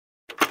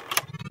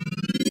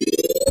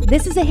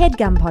This is a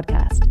HeadGum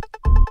podcast.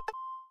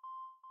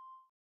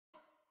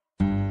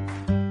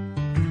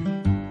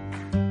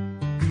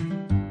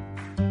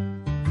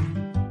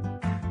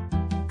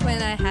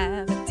 When I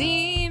have a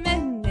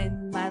demon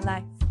in my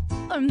life,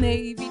 or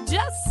maybe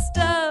just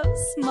a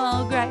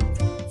small gripe,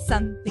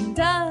 something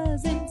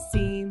doesn't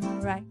seem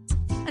right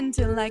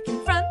until I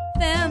confront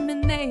them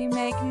and they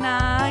make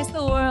nice.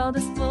 The world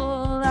is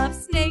full of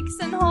snakes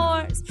and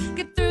whores.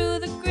 Get through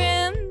the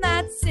grim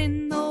that's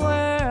in the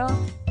world.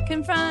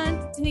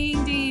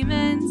 Confronting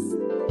demons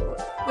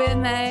with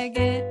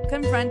Megan.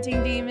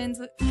 Confronting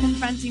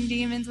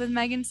demons with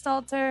Megan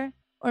Stalter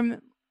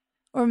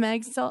or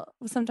Meg.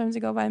 Sometimes I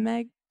go by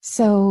Meg.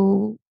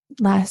 So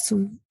a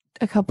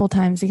couple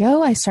times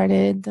ago, I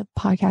started the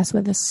podcast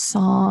with a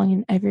song,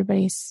 and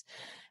everybody's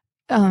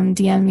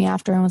DM'd me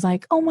after and was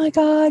like, "Oh my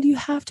God, you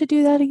have to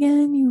do that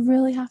again. You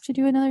really have to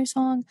do another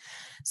song."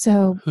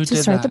 So to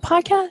start the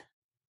podcast,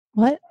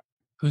 what?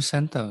 Who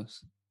sent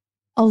those?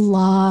 A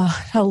lot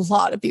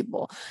of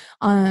people.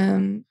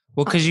 Well,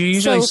 because you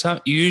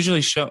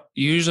usually show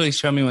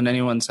me when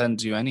anyone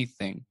sends you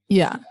anything.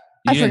 Yeah,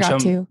 I forgot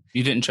to.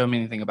 You didn't show me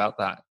anything about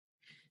that.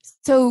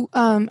 So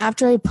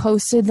after I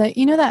posted that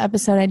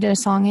episode I did a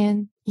song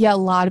in, a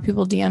lot of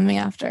people DM me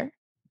after.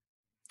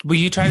 Well,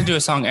 you try to do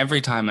a song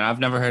every time, and I've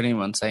never heard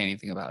anyone say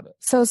anything about it.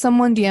 So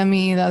someone DM'd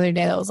me the other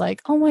day that was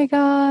like, "Oh my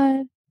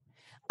God."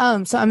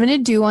 So I'm going to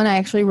do one. I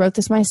actually wrote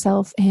this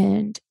myself,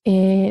 and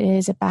it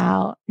is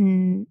about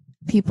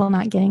people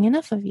not getting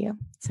enough of you.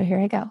 So here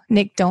I go.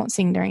 Nick, don't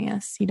sing during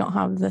this. You don't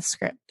have the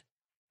script.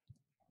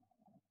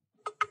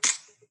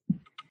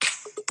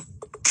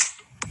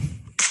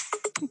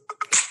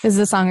 This is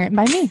a song written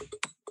by me.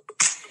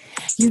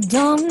 You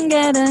don't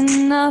get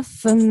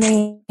enough of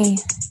me.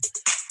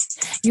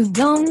 You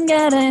don't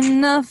get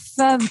enough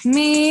of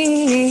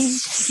me.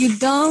 You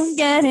don't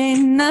get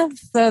enough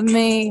of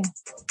me.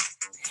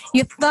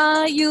 You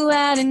thought you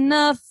had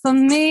enough of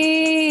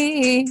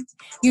me.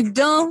 You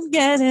don't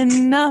get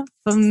enough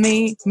of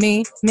me,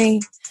 me.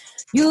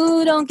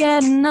 You don't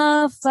get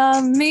enough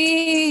of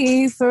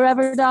me.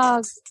 Forever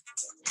Dog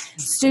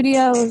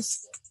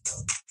Studios.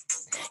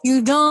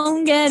 You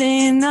don't get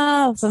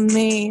enough of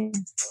me.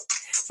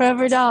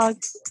 Forever Dog.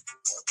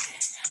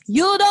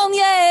 You don't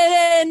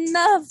get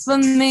enough of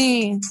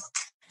me.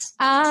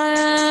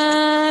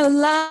 I would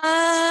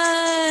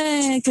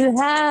like to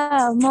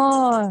have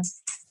more.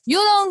 You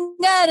don't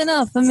get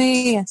enough of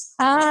me.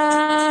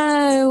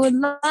 I would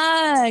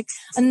like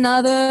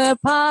another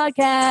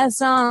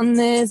podcast on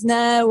this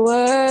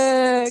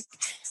network.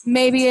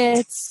 Maybe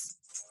it's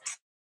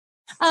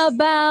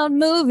about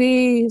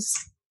movies.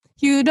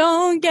 You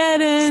don't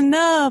get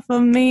enough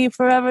of me.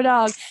 Forever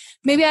Dog.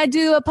 Maybe I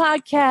do a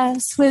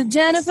podcast with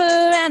Jennifer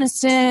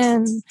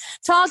Aniston,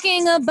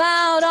 talking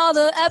about all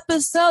the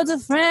episodes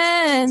of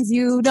Friends.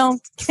 You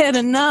don't get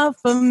enough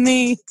of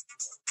me.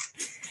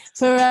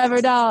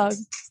 Forever Dog.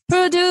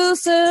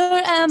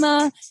 Producer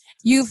Emma,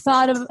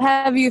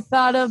 have you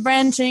thought of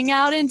branching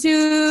out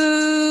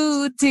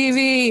into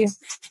TV?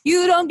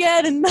 You don't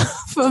get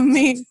enough of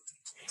me.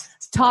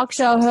 Talk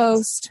show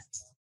host.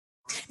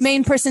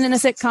 Main person in a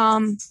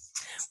sitcom.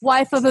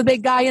 Wife of a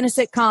big guy in a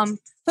sitcom.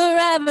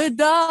 Forever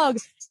Dog,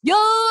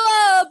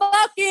 you're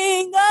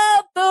barking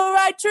up the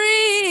right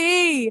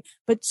tree,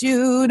 but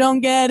you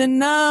don't get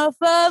enough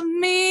of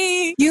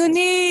me. You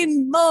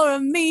need more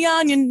of me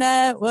on your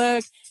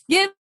network.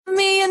 Give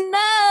me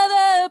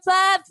another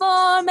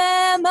platform,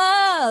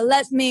 Emma.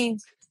 Let me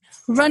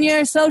run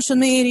your social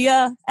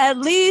media at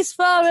least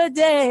for a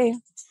day.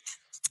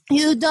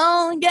 You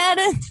don't get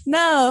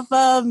enough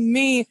of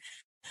me.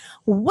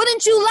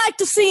 Wouldn't you like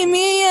to see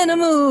me in a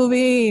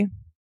movie?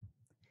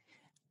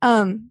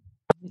 I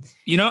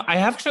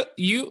have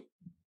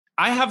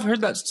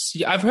heard that.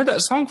 I've heard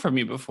that song from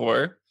you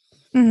before.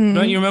 Mm-hmm.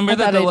 Don't you remember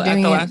that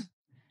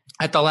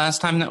at the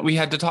last time that we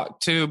had to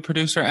talk to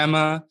producer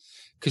Emma,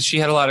 because she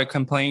had a lot of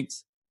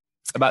complaints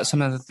about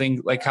some of the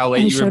things, like how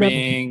late you were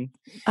being.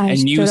 I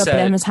showed up at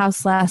Emma's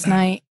house last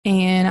night,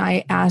 and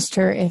I asked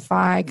her if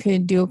I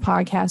could do a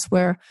podcast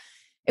where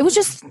it was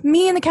just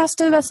me and the cast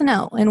of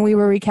SNL, and we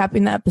were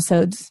recapping the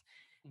episodes.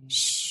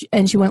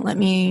 And she wouldn't let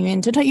me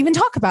in to even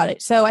talk about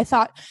it. So I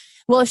thought,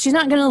 well, if she's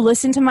not going to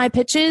listen to my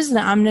pitches,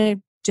 then I'm going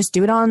to just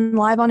do it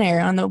live on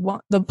air on the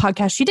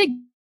podcast she did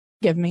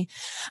give me.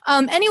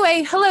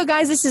 Anyway, hello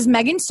guys. This is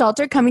Megan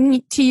Stalter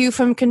coming to you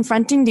from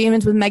Confronting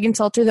Demons with Megan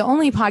Stalter, the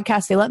only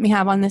podcast they let me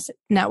have on this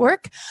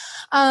network.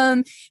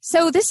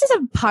 So this is a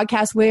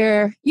podcast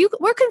where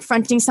we're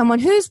confronting someone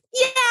who's,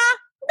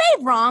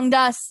 they've wronged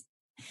us.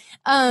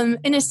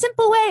 In a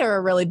simple way or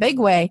a really big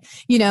way.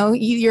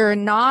 You're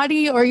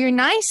naughty or you're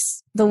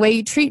nice. The way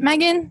you treat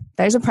Megan,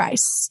 there's a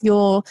price.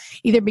 You'll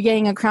either be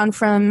getting a crown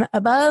from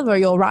above or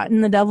you'll rot in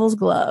the devil's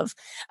glove.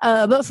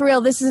 But for real,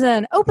 this is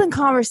an open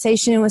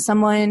conversation with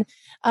someone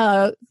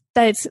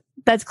that's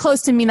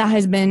close to me that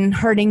has been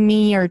hurting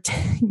me or,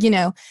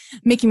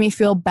 making me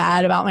feel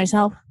bad about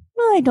myself.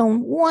 I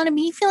don't want to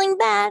be feeling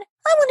bad.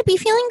 I want to be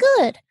feeling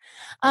good.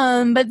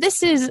 But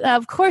this is,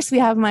 of course, we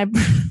have my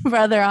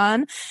brother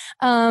on.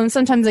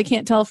 Sometimes I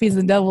can't tell if he's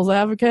the devil's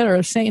advocate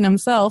or Satan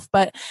himself.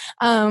 But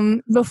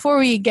before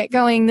we get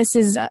going, this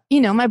is,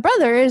 my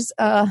brother is,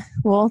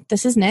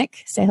 this is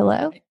Nick. Say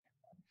hello.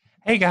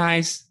 Hey,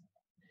 guys.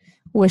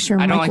 Wish your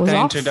I don't mic like was that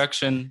off.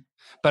 introduction,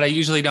 but I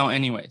usually don't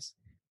anyways.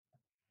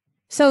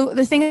 So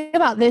the thing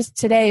about this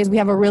today is we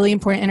have a really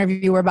important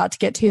interview we're about to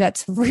get to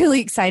that's really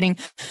exciting.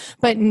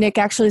 But Nick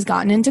actually has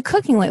gotten into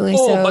cooking lately.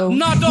 But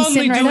not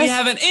only do we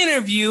have an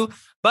interview,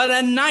 but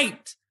a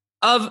night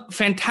of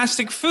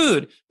fantastic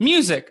food,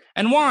 music,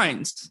 and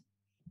wines.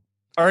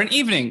 Or an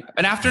evening,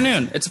 an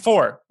afternoon. It's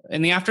 4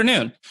 in the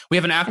afternoon. We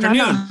have an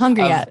afternoon I'm not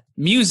hungry yet.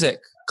 Music,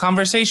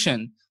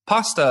 conversation,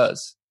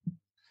 pastas.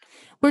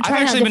 We're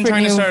trying out different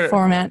new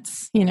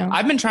formats,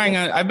 I've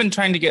been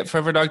trying to get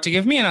Forever Dog to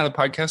give me another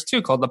podcast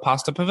too called The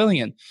Pasta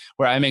Pavilion,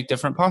 where I make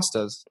different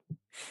pastas.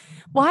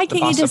 Why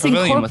can't you just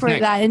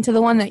incorporate that into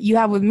the one that you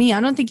have with me? I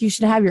don't think you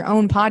should have your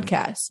own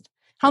podcast.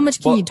 How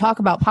much can you talk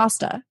about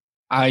pasta?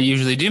 I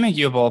usually do make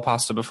you a bowl of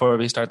pasta before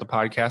we start the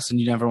podcast, and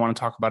you never want to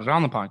talk about it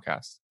on the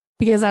podcast.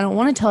 Because I don't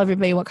want to tell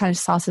everybody what kind of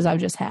sauces I've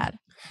just had.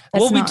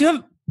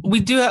 We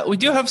do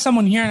have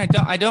someone here, and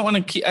I don't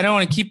want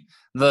to keep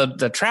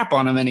the trap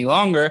on him any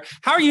longer.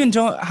 How are you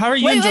enjoying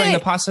the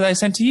pasta that I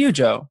sent to you,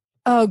 Joe?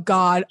 Oh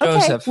God. Okay.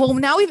 Joseph. Well,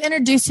 now we've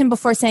introduced him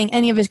before saying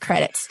any of his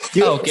credits.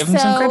 Give him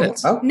some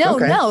credits. Oh, no.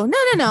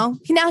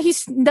 Now he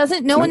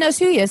doesn't. No one knows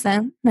who he is.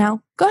 Then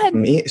now, go ahead.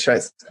 Me? Should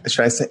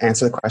I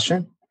answer the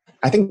question?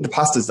 I think the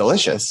pasta is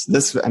delicious.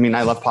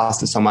 I love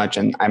pasta so much,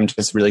 and I'm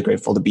just really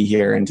grateful to be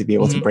here and to be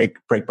able to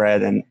break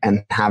bread and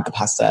have the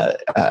pasta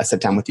sit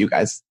down with you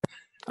guys.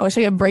 I wish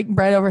I could break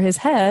bread over his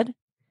head.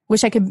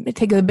 Wish I could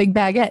take a big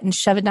baguette and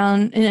shove it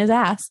down in his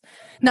ass.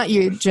 Not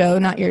you, Joe.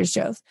 Not yours,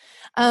 Joe's.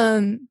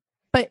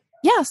 But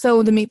yeah,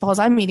 so the meatballs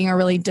I'm eating are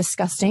really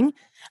disgusting.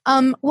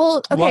 I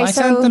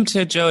sent them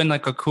to Joe in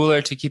like a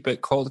cooler to keep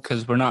it cold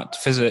because we're not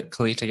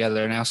physically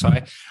together now. So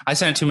I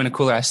sent it to him in a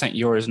cooler. I sent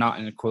yours not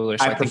in a cooler.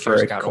 So I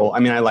prefer it cold.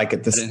 I like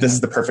it. This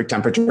is the perfect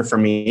temperature for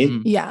me.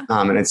 Mm-hmm. Yeah.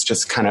 And it's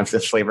just kind of the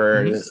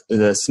flavor,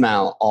 the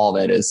smell, all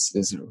of it is.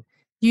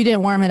 You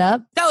didn't warm it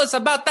up? Tell us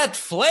about that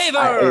flavor.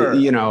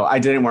 I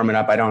didn't warm it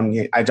up.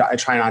 I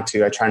try not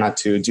to. I try not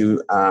to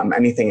do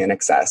anything in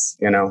excess.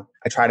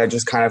 I try to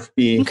just kind of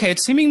be. Okay,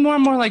 it's seeming more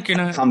and more like you're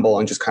not humble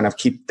and just kind of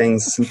keep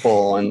things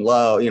simple and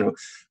low.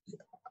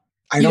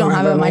 I don't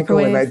have a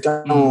microwave. I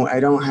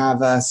don't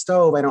have a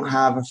stove. I don't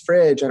have a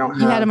fridge. You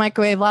had a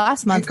microwave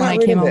last month when I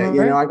came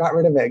over. I got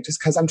rid of it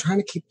just because I'm trying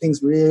to keep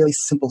things really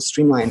simple,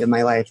 streamlined in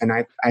my life. And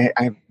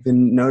I've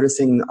been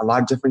noticing a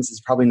lot of differences.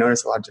 Probably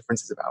noticed a lot of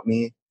differences about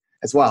me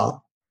as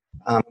well.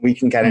 We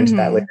can get into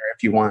that later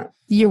if you want.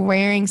 You're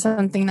wearing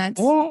something that's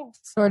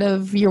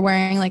you're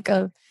wearing like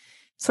a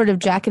sort of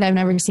jacket I've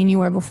never seen you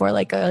wear before,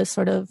 like a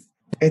sort of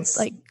it's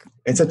a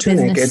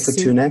tunic. It's a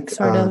tunic.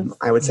 Sort of.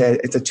 I would say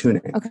it's a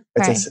tunic. Okay.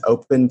 It's just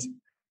opened.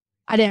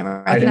 I didn't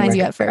recognize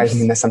you at first.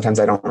 Sometimes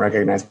I don't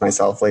recognize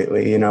myself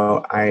lately.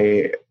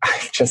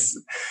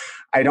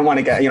 I don't want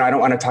to get, I don't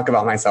want to talk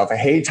about myself. I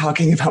hate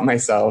talking about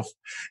myself.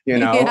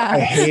 Yeah. I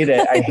hate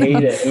it.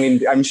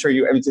 I'm sure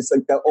it's just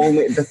like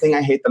the thing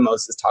I hate the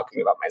most is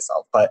talking about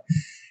myself. But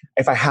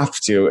if I have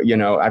to,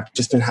 I've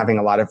just been having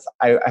I've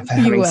been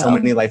having so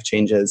many life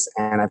changes,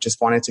 and I've just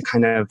wanted to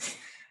kind of,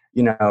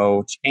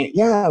 change.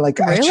 Yeah. Like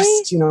really? I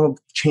just,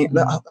 change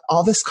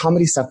all this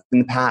comedy stuff in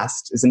the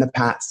past is in the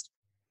past.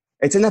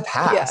 It's in the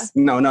past.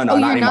 Yeah. No, not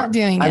anymore. Not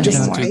doing it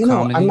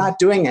anymore. I'm not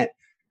doing it.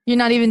 You're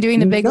not even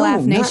doing the Big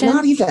Laugh Nation?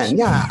 Not even.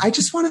 Yeah. I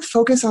just want to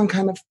focus on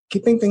kind of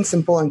keeping things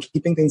simple and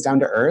keeping things down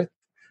to earth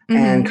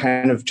and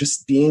kind of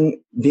just being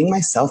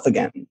myself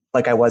again,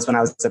 like I was when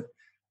I was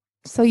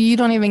So you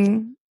don't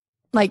even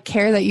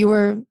care that you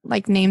were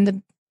named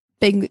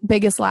the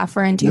biggest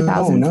laugher in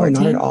 2014? No,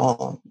 not at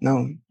all.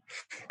 No.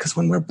 Because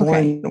when we're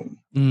born...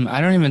 Okay.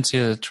 I don't even see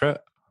the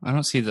trip. I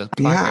don't see the.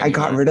 Yeah, I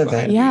got rid of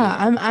it.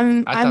 Yeah,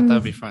 I thought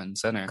that'd be front and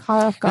center.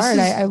 Caught off guard.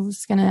 I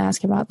was going to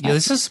ask about that. Yeah,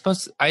 this is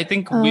supposed to, I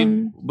think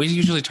we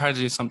usually try to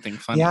do something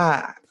funny.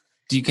 Yeah.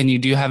 Do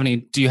you have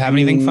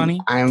anything funny?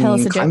 Tell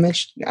us a joke.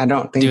 I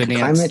don't think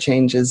climate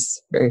change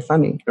is very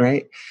funny,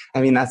 right?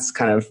 That's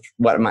kind of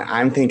what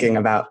I'm thinking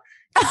about.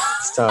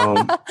 So,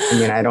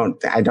 I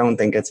don't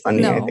think it's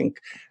funny. No. I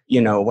think,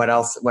 what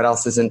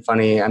else isn't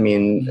funny?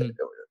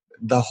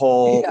 The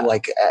whole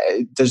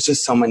there's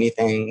just so many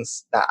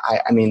things that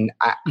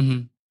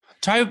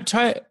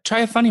try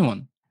a funny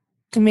one.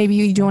 Maybe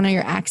you do one of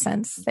your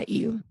accents that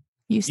you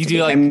used to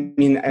do.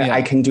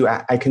 I can do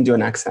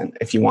an accent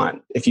if you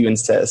want, if you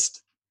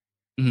insist.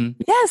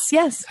 Mm-hmm. Yes.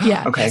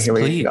 Yeah. Okay, yes, here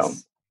we go.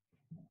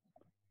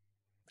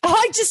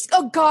 I just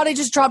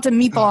dropped a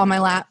meatball on my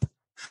lap.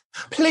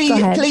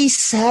 Please,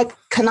 sir,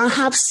 can I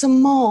have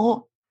some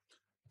more?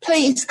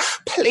 Please,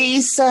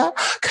 sir,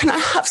 can I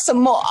have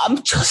some more?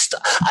 I'm just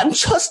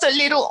a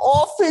little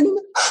orphan.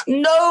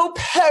 No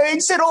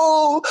parents at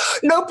all.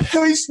 No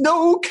parents,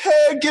 no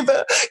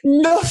caregiver.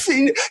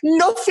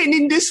 Nothing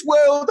in this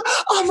world.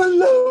 I'm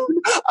alone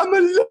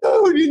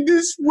in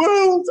this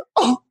world.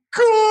 Oh,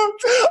 God,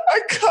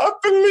 I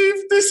can't believe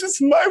this is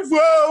my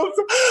world.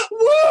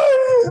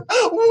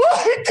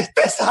 Why did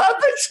this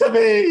happen to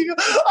me?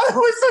 I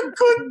was a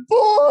good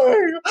boy.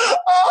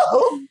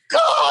 Oh,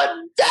 God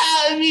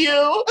damn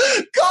you.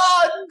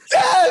 God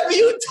damn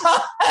you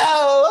to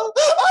hell.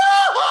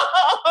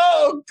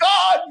 Oh,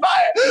 God,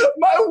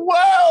 my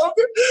world.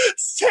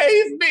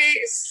 Save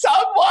me,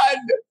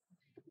 someone.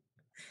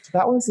 So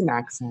that was an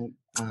accent.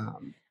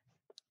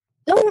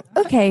 Oh,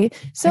 okay.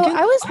 So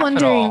I was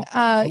wondering,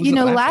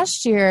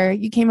 last year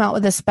you came out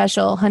with a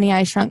special, Honey,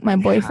 I Shrunk My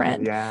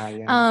Boyfriend. Yeah.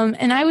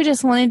 And I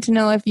just wanted to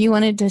know if you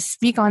wanted to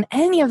speak on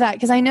any of that,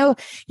 because I know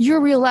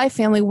your real life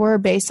family were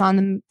based on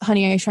the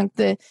Honey, I Shrunk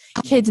the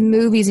Kids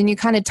movies, and you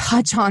kind of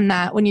touch on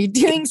that when you're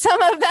doing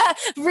some of that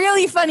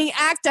really funny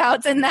act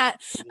outs in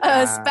that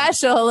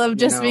special of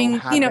just being,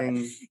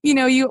 where's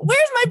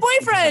my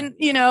boyfriend,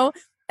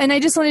 And I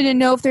just wanted to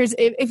know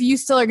if you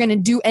still are going to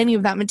do any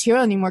of that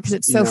material anymore, because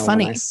it's so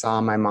funny. When I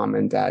saw my mom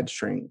and dad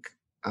shrink,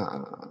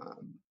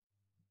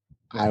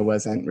 I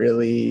wasn't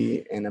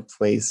really in a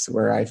place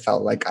where I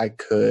felt like I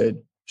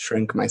could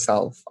shrink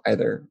myself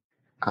either,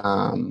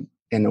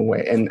 in a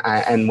way.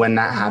 And when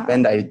that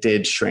happened, I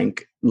did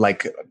shrink.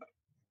 Like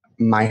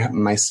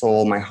my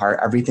soul, my heart,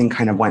 everything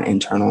kind of went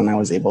internal, and I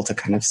was able to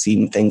kind of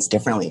see things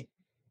differently.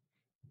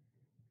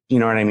 You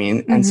know what I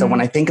mean? And so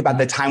when I think about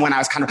the time when I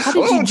was kind of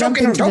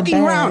joking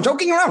around,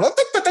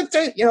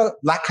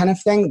 that kind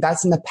of thing,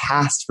 that's in the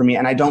past for me.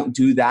 And I don't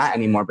do that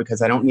anymore,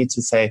 because I don't need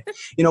to say,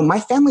 my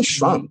family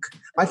shrunk.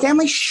 My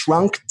family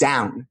shrunk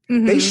down.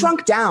 Mm-hmm. They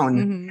shrunk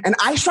down, and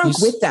I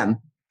shrunk with them.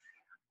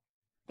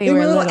 They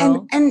were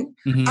little. And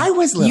I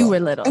was little. You were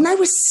little. And I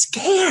was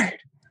scared.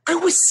 I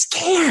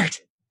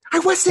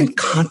wasn't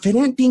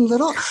confident being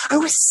little. I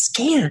was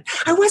scared.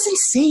 I wasn't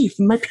safe.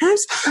 My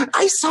parents,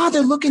 I saw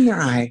the look in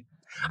their eye.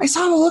 I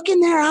saw the look in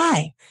their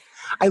eye.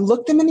 I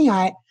looked them in the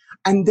eye,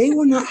 and they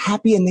were not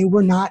happy, and they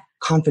were not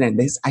confident.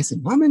 I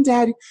said, Mom and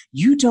Dad,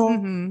 you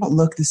don't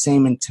look the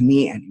same to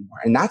me anymore.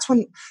 And that's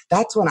when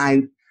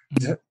I.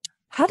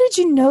 How did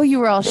you know you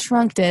were all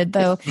shrunked,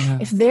 though? Yeah.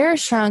 If they're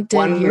shrunked,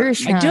 you're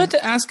shrunk. I do have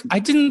to ask. I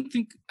didn't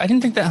think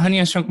that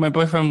Honey, I Shrunk My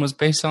Boyfriend was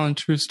based on a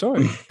true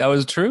story. That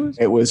was true.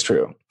 It was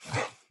true.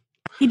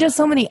 He does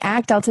so many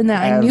act outs in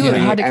that. I knew it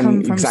had to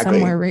come from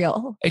somewhere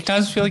real. It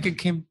does feel like it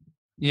came.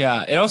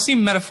 Yeah, it all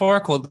seemed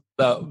metaphorical,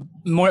 though.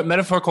 More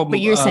metaphorical, but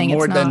you're saying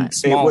more it's than not.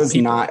 small It was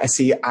people. not.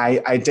 See,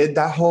 I did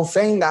that whole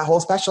thing, that whole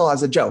special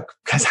as a joke,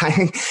 because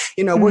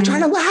we're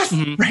trying to laugh,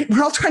 right?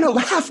 We're all trying to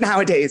laugh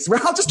nowadays.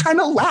 We're all just trying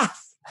to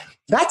laugh.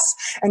 I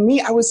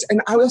was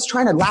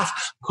trying to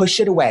laugh, push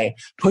it away,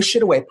 push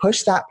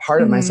that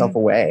part of myself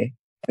away,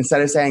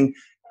 instead of saying,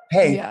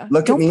 hey,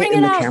 look at me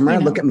in the camera,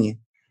 look at me,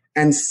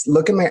 and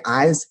look at my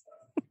eyes.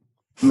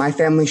 My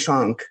family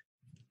shrunk.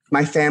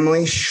 My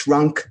family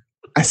shrunk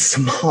as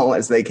small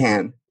as they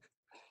can.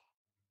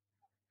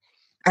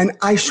 And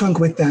I shrunk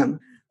with them.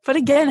 But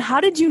again,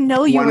 how did you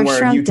know you were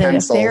shrunk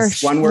if they're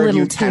One word,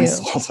 little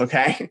utensils, too?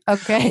 Okay?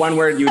 Okay. One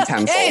word,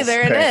 utensils. Okay,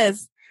 there it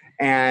is.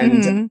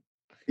 And,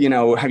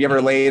 have you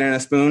ever laid in a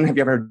spoon? Have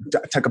you ever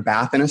took a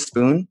bath in a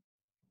spoon?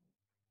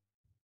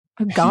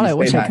 Oh, God, I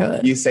wish I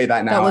could. You say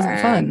that now. That wasn't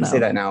fun, You say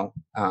that now.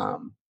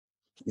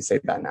 You say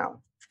that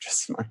now.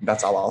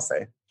 That's all I'll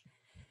say.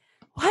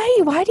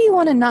 Why do you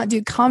want to not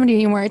do comedy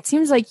anymore? It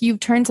seems like you've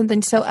turned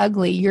something so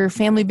ugly, your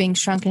family being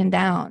shrunken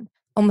down,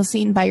 almost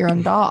eaten by your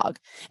own dog,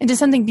 into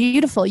something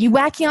beautiful. You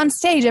wacky on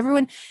stage.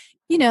 Everyone,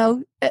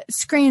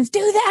 screams, do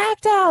the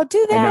act out.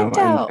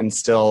 And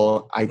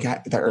still, I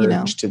got the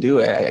urge to do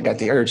it. I got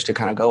the urge to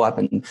kind of go up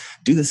and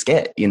do the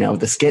skit.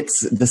 The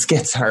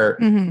skits are,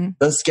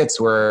 those skits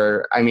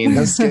were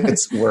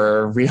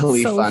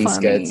really so fun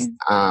funny. Skits.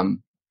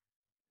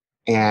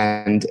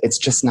 And it's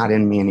just not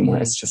in me anymore.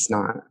 It's just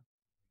not.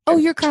 Oh,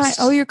 you're crying.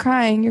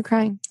 You're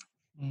crying.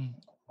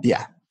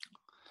 Yeah.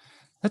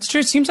 That's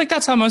true. It seems like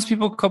that's how most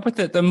people cope with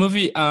it. The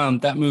movie,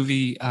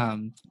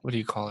 what do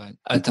you call it?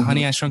 The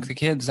Honey, I Shrunk the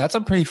Kids. That's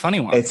a pretty funny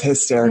one. It's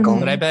hysterical.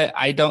 But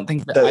I don't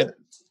think that.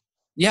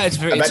 It's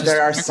very. I bet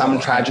there are some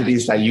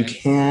tragedies that you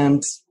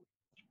can't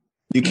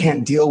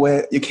deal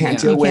with. You can't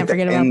deal with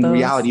in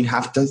reality. You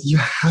have to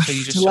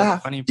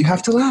laugh. You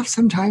have to laugh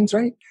sometimes,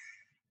 right?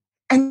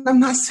 And I'm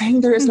not saying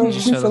there is no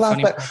room for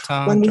laugh, but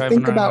when we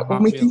think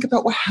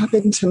about what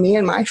happened to me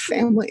and my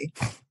family,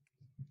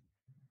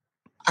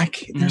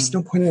 there's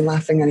no point in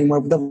laughing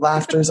anymore. The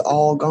laughter's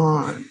all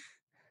gone.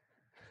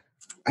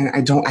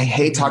 And I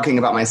hate talking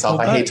about myself.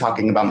 I hate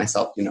talking about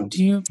myself,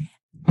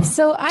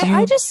 So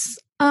I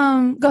just,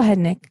 go ahead,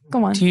 Nick.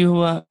 Go on. Do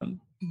you,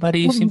 buddy,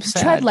 you seem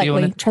sad. Tread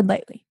lightly.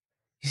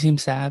 You seem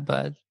sad,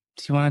 bud.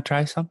 Do you want to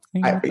try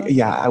something?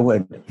 I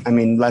would. I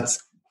mean,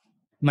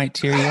 might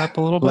tear you up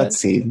a little bit. Let's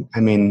see. I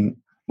mean,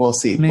 we'll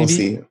see. Maybe. We'll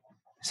see.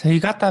 So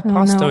you got that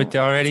pasta with you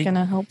already. It's going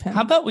to help him.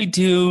 How about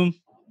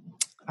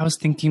I was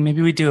thinking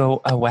maybe we do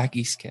a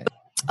wacky skit.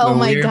 Oh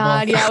my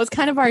God. Yeah, it was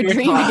kind of our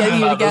dream to get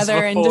you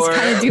together and just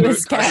kind of do a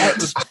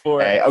sketch.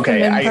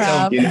 Okay.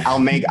 I'll do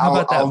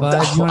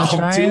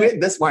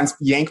it this once.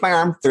 Yank my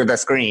arm through the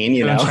screen,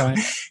 you know.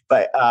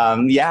 But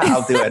yeah,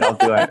 I'll do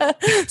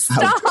it.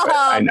 Stop.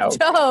 I know.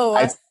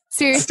 Joe.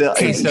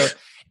 Seriously. So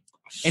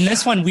in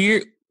this one,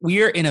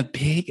 we're in a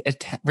big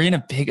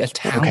Italian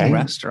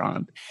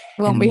restaurant.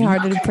 It won't be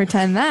hard to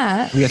pretend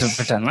that. We have to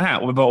pretend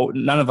that, but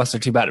none of us are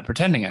too bad at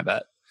pretending, I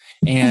bet.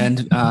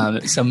 And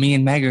so me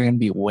and Meg are going to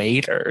be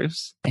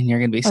waiters, and you're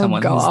going to be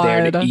someone who's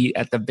there to eat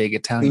at the big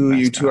Italian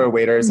restaurant. You two are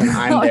waiters, and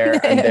I'm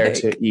there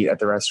to eat at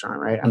the restaurant,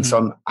 right? And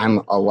so I'm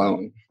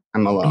alone.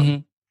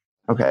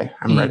 Mm-hmm. Okay,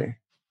 I'm ready.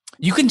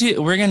 You can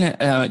do. We're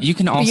gonna. You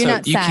can also. But you're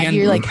not sad.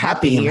 You're like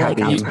happy.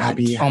 I'm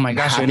happy. Oh my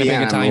gosh! You're in a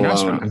big Italian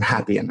restaurant. I'm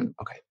happy, and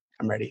okay,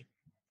 I'm ready.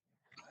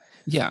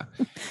 Yeah,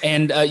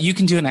 and you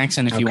can do an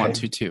accent if you want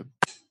to too.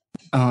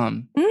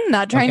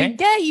 Not trying to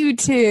get you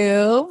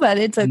to, but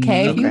it's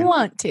okay if you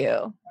want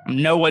to.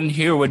 No one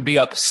here would be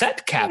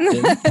upset,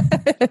 Captain.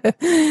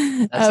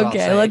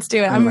 Okay, let's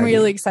do it. I'm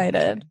really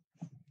excited.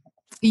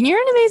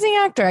 You're an amazing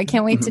actor. I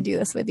can't wait to do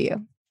this with you.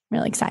 I'm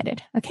really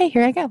excited. Okay,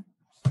 here I go.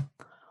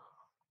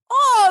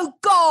 Oh,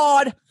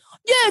 God.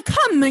 You're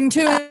coming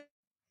to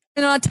an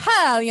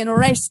Italian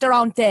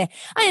restaurant. I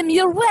am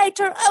your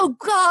waiter. Oh,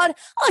 God.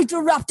 I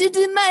interrupted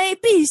my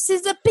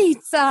pieces of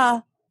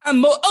pizza.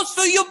 I'm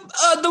also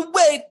the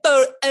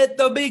waiter at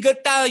the big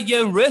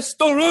Italian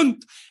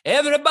restaurant.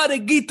 Everybody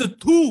get the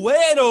 2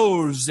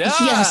 waiters. Yeah.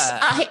 Yes,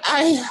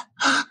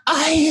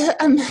 I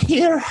am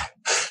here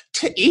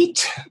to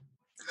eat.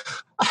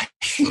 I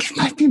think it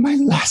might be my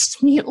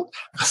last meal.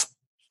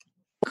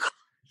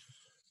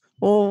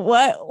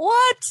 What?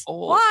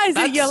 Why is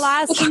it your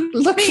last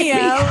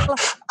meal?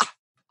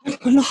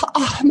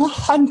 I'm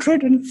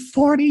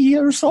 140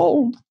 years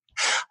old.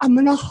 I'm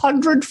an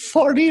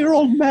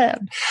 140-year-old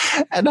man,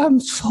 and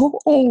I'm so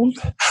old.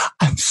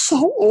 I can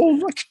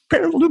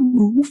barely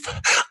move.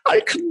 I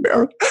can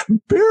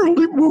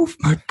barely move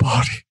my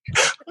body.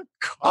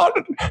 God.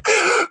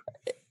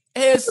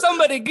 Hey,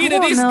 somebody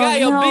get this guy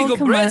a bigger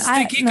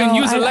breadstick. He can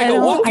use it like a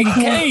walking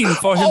cane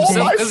for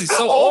himself because he's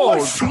so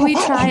old. Should we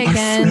try again?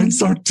 My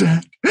friends are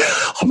dead.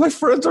 All my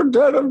friends are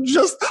dead. I'm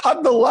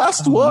the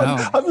last one.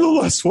 No. I'm the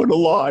last one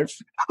alive.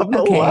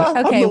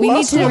 Okay, we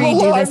need to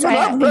redo this.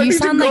 You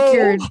sound like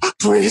you're...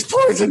 Please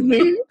poison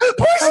me.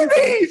 Poison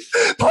me.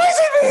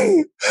 Poison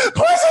me.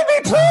 Poison me,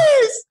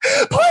 please.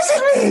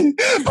 Poison me.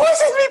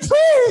 Poison me,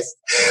 please.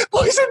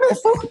 Poison me,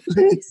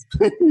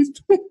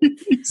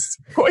 please.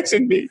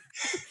 Poison me.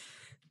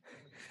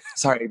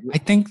 Sorry. I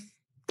think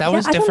that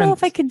was different. I don't know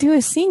if I could do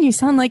a scene. You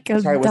sound like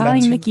a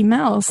dying Mickey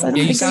Mouse.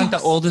 You sound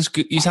like the oldest.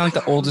 You sound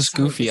like the oldest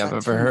Goofy I've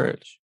ever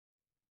heard.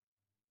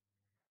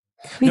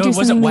 No, it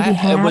wasn't wet.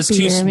 It was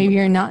too. Maybe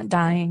you're not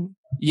dying.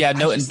 Yeah,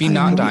 no, it'd be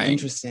not dying.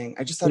 Interesting.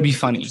 I just thought it'd be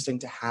funny. Interesting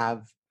to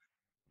have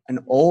an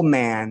old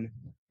man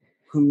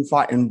who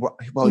fought in. Well,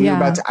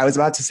 I was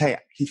about to say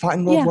he fought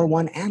in World War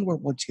I and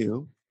World War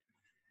II,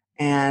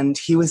 and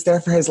he was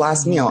there for his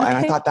last meal, and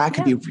I thought that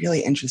could be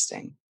really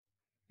interesting.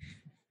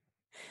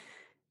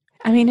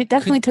 I mean, it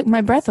definitely took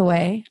my breath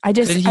away. I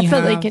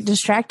felt like it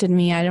distracted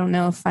me. I don't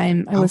know if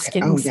I was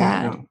getting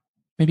sad. No.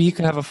 Maybe you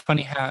could have a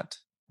funny hat.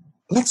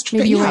 Let's try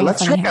it.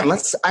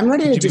 I'm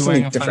ready to do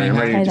something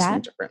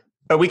different.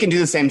 But we can do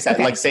the same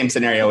same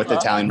scenario with the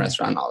Italian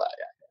restaurant and all that.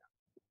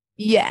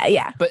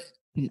 Yeah. But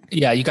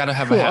yeah, you got to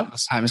have a hat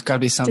this time. It's got to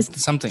be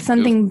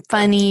something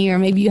funny, or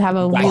maybe you have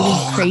a really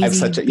crazy. I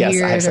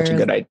have such a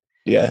good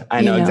idea. I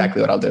know exactly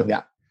what I'll do.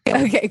 Yeah.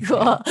 Okay, cool.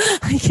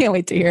 I can't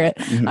wait to hear it.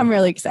 Mm-hmm. I'm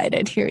really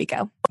excited. Here we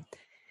go.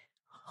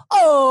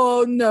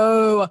 Oh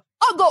no,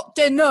 I got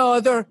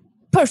another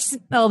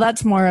person. Oh,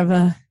 that's more of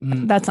a,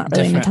 that's not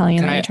really different. An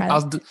Italian. Let me try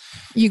that.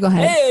 You go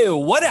ahead. Hey,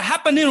 what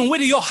happening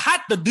with your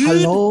hat,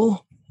 dude?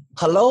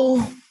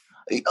 Hello?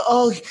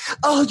 Oh,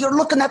 you're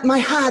looking at my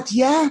hat,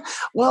 yeah?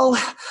 Well,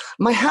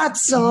 my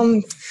hat's,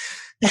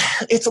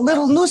 it's a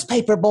little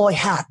newspaper boy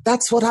hat.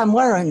 That's what I'm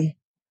wearing.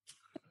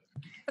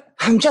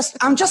 I'm just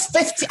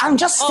 15. I'm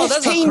just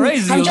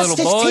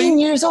 15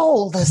 years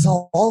old, that's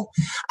all.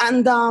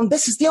 And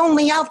this is the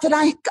only outfit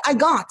I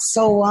got.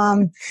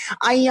 So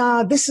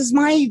this is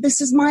my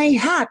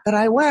hat that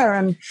I wear,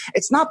 and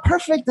it's not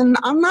perfect, and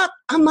I'm not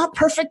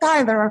perfect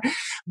either.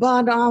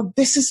 But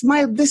this is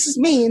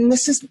me, and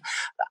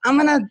I'm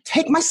gonna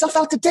take myself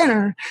out to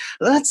dinner.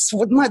 That's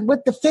with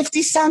the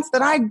 50 cents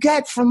that I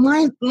get from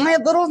my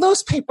little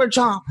newspaper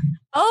job.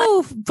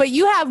 Oh, but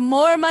you have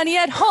more money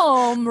at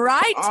home,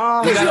 right?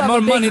 You got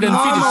more money than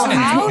 50 cents.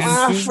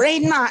 I'm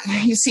afraid not.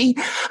 You see,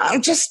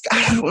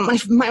 my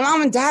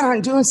mom and dad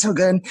aren't doing so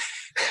good.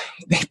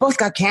 They both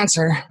got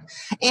cancer.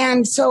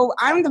 And so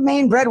I'm the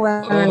main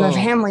breadwinner in the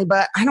family,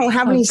 but I don't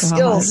have any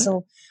skills.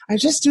 So I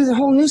just do the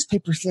whole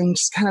newspaper thing,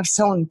 just kind of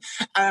selling.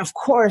 And of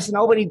course,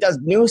 nobody does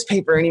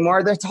newspaper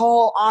anymore. That's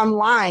all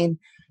online.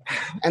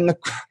 And the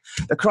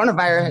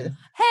coronavirus.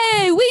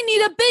 Hey, we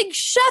need a big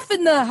chef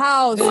in the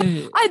house.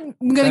 I'm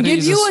going to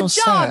give you a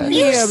job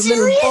here,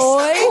 little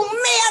boy. Oh,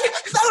 man.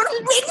 That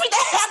would make me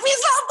the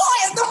happiest little boy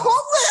in the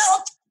whole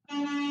world.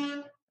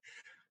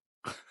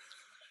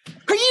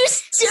 Are you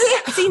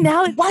serious? See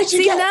now, now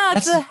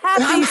it's a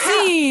happy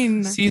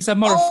scene. See, it's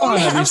more fun.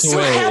 I'm so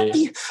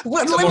happy.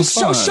 Let me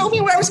show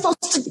me where I was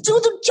supposed to do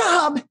the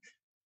job.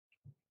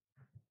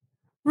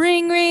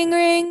 Ring, ring,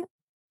 ring.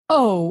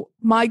 Oh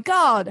my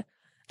God!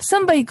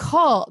 Somebody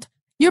called.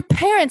 Your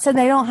parents said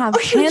they don't have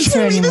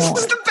cancer anymore. This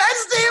was the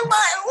best day of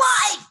my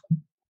life.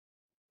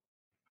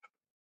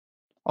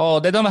 Oh,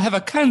 they don't have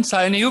a cancer,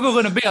 and you're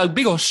going to be a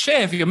big old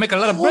chef. You make a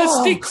lot of bread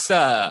sticks.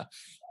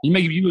 You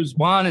make use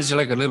one as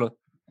like a little,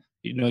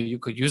 you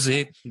could use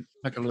it,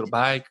 make a little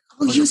bag.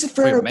 I'll use it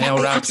for a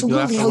bag.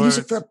 Absolutely, I'll use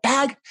it for a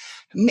bag.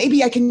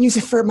 Maybe I can use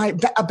it for a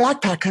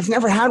backpack. I've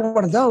never had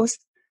one of those.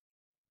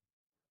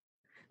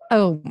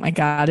 Oh my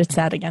God, it's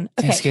sad again.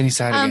 Okay. It's getting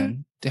sad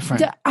again.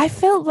 Different. I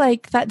felt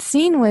like that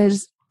scene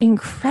was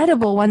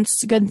incredible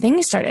once good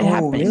things started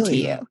happening to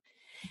you.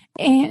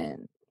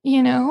 And,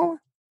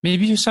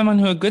 maybe you're someone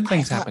who good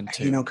things happen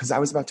to. Because I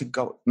was about to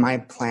go. My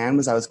plan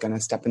was I was going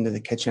to step into the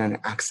kitchen and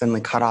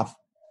accidentally cut off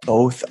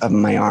both of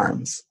my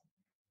arms.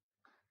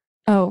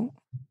 Oh.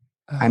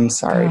 I'm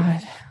sorry.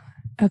 God.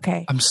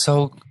 Okay. I'm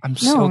so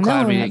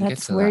glad we didn't get to that.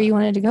 That's where you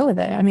wanted to go with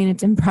it. I mean,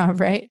 it's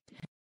improv, right?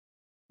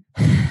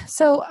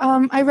 So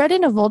I read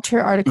in a Vulture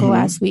article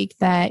last week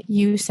that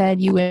you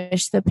said you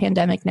wish the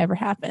pandemic never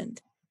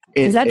happened.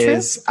 Is that true? It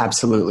is,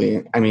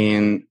 absolutely. I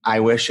mean,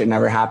 I wish it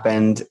never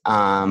happened.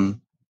 I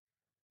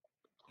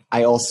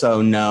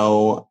also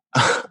know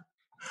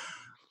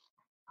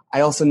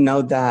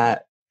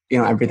that,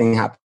 everything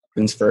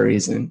happens for a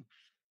reason.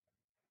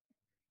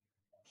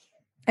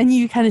 And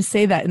you kind of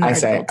say that in the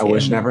article I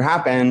wish it never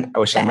happened. I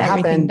wish it never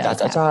happened.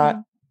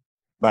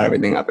 But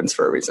everything happens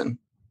for a reason.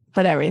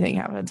 But everything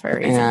happens for a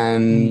reason.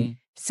 And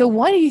so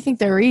what do you think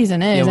the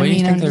reason is? Yeah, what do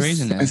you think the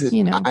reason is?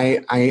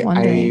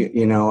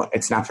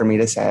 It's not for me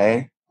to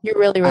say. You're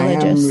really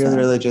religious. I am really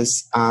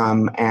religious.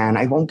 And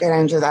I won't get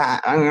into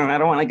that. I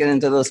don't want to get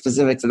into the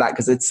specifics of that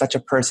because it's such a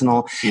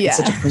personal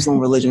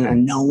religion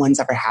and no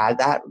one's ever had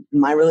that in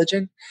my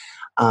religion.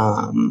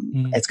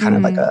 It's kind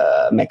of like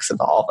a mix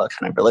of all the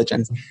kind of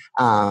religions.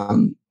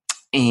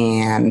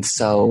 And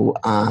so,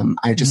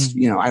 I just,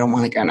 I don't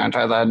want to get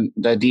into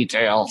the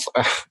details,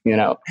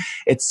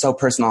 it's so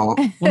personal.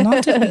 Well,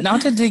 not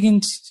to dig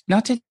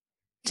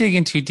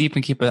in too deep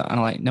and keep it on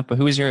a light note, but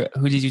who's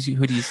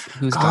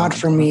God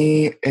for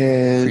me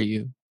is for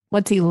you?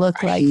 What's he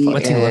look like?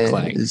 What's he look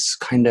like? Is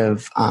kind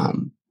of,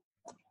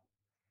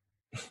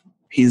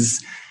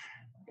 he's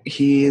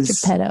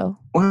Geppetto.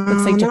 Well,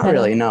 looks like Geppetto. Not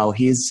really. No,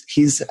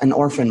 he's an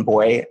orphan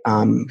boy.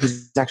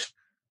 He's actually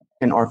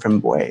an orphan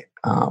boy.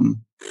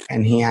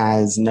 And he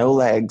has no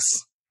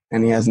legs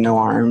and he has no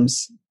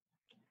arms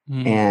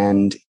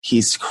and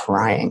he's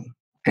crying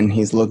and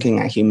he's looking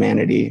at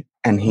humanity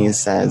and he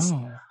says,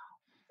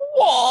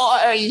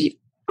 why'd you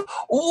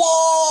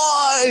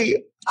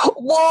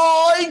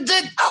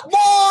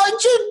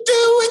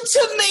do it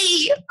to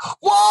me?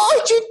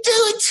 Why'd you do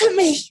it to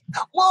me?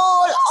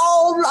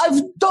 All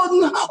I've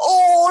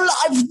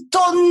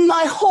done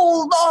my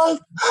whole life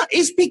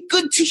is be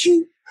good to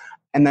you.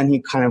 And then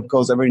he kind of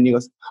goes over and he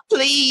goes,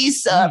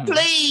 please, sir,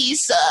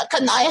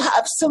 can I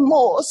have some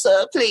more,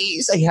 sir,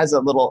 please? He has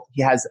little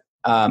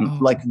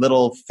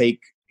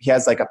fake, he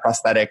has like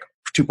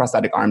two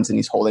prosthetic arms and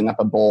he's holding up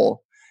a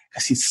bowl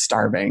because he's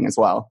starving as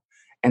well.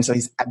 And so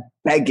he's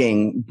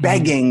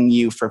begging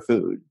you for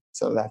food.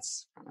 So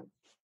that's kind of.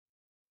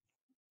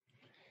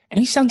 And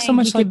he sounds so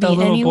much like the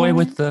little boy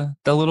with the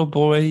little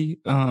boy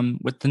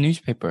with the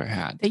newspaper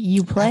hat that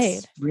you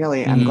played.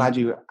 Really, I'm glad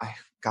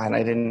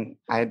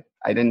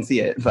I didn't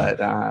see it, but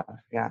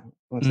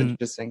that's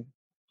interesting.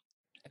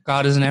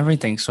 God isn't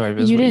everything. Sorry,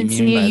 you didn't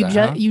see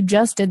it. You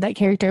just did that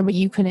character, but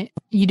you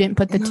didn't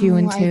put the two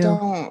and two.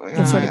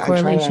 The sort of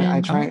correlation.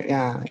 I try.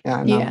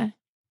 Yeah.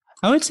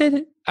 I would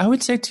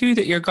say too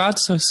that your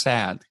God's so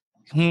sad,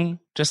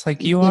 just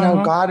like you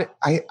are. God.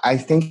 I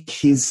think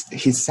he's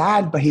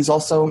sad, but he's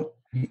also,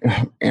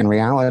 in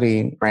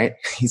reality, right?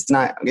 He's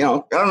not. I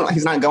don't know.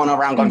 He's not going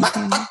around going,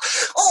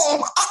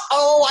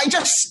 I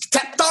just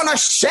stepped on a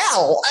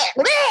shell.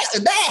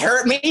 That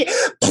hurt me.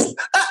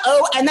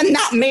 And then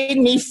that made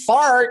me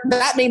fart.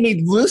 That made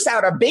me loose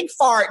out a big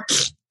fart.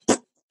 You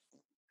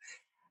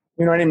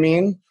know what I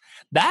mean?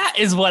 That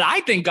is what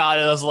I think God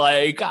is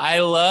like.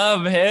 I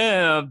love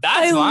him.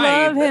 I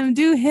love him.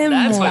 Do him.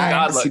 That's what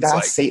God looks like.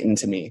 That's Satan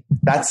to me.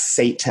 That's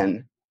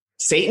Satan.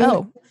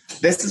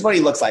 This is what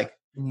he looks like.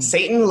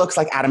 Satan looks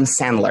like Adam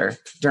Sandler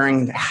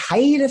during the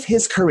height of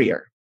his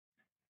career.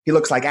 He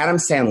looks like Adam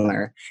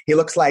Sandler. He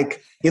looks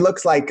like you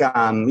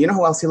know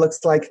who else he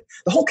looks like?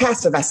 The whole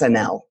cast of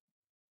SNL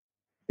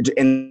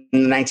in the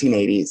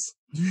 1980s.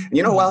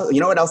 You know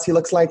what else he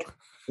looks like?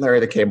 Larry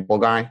the Cable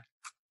Guy.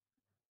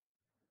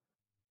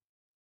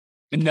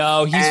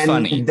 No, he's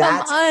funny.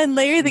 Come on,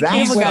 Larry the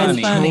Cable Guy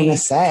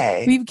is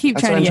funny. We keep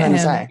trying to get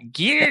him.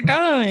 Get her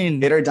done.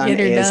 Get her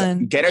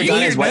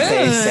done is what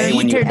they say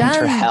when you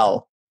enter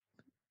hell.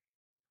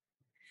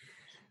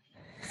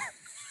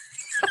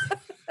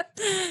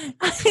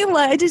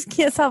 I just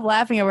can't stop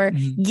laughing over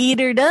get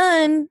her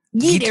done.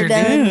 Get her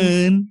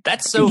done.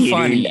 That's so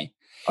funny.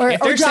 Or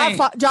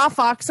Jaw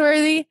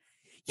Foxworthy.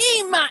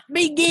 He might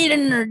be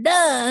getting her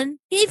done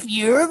if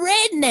you're a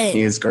redneck.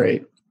 He is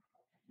great.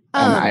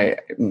 I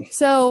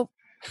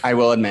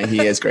will admit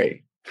he is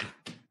great.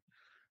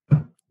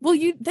 Well,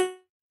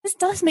 this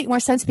does make more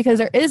sense because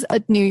there is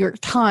a New York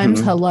Times,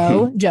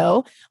 hello,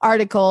 Joe,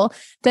 article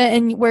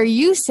where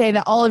you say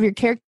that all of your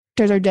characters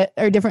are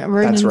different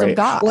versions of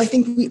God. Well, I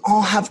think we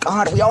all have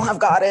God. We all have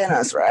God in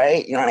us,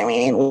 right? You know what I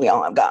mean? We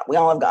all have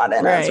God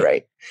in us,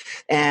 right?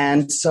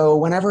 And so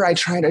whenever I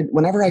try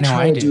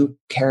to do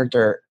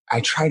character, I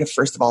try to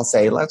first of all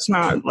say, let's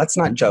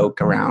not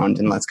joke around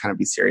and let's kind of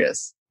be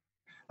serious.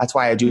 That's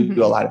why I do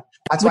a lot of.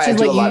 That's Which why I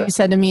do a lot of. You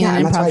said to me,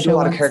 and that's why I do a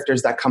lot of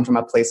characters that come from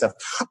a place of,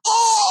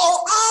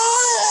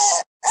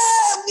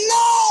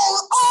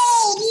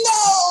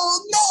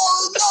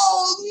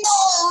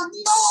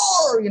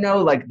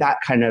 no, like that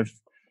kind of,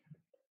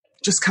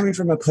 just coming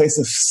from a place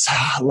of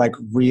like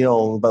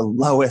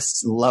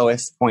the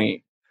lowest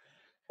point.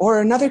 Or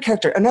another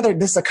character, another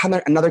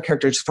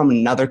character just from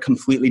another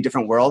completely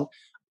different world.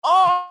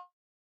 Oh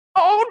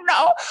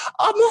no,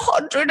 I'm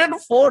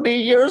 140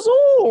 years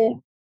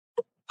old.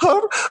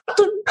 All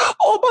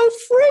my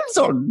friends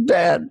are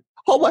dead.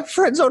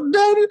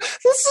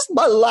 This is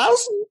my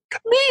last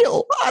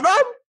meal, and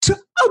I'm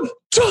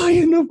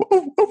dying of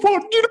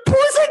want you to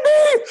poison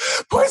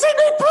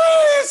me,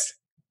 please.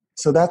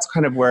 So that's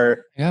kind of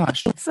where.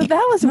 Gosh. So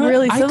that was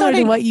really similar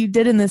to what you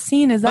did in the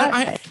scene. Is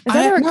that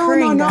a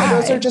recurring? No.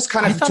 Those are just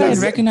kind of two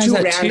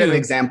random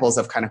examples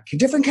of kind of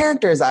different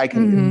characters I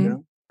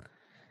can.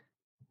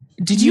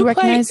 Did you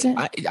recognize it?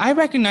 I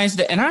recognized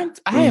it, and I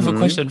have a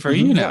question for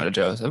you now,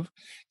 Joseph.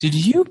 Did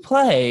you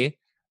play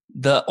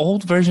the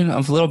old version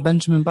of Little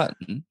Benjamin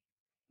Button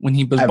when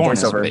he was born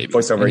as a baby?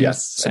 Voiceover,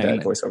 yes. I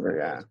did. Voiceover,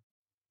 yeah.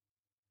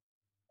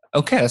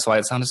 Okay, that's why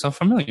it sounded so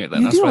familiar.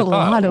 Then that's what I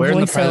thought. Lot of We're in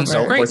the presence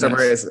of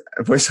greatness.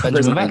 Voiceover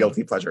is my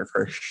guilty pleasure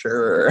for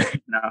sure.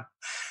 No.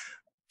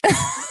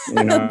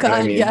 You know God,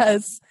 I mean?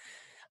 Yes.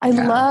 I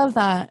love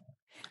that.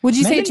 Would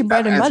you say it's your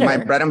bread and butter? It's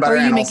my bread and butter. Or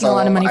are you making a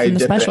lot of money from the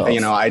specials?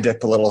 I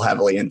dip a little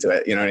heavily into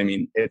it. You know what I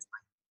mean? It's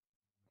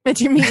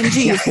your meat and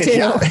cheese too.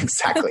 Yeah,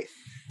 exactly.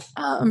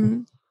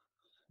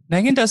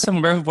 Megan does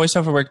some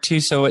voiceover work too.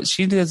 So what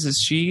she does is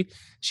she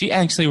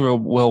actually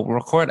will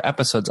record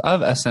episodes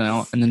of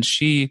SNL, and then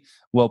she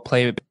will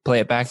play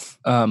it back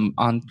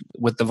on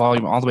with the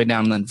volume all the way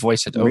down, and then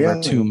voice it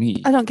over to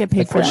me. I don't get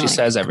paid for that. She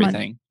says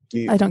everything.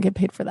 I don't get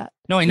paid for that.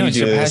 No, I know it's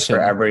your passion.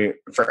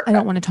 I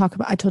don't want to talk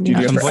about. I told you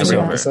not to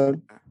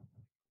voiceover.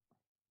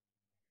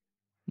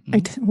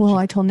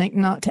 I told Nick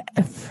not to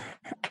ever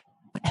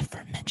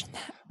mention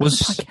that on the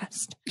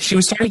podcast. She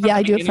was talking.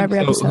 I do it for every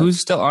episode. Who's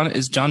still on it?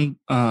 Is John?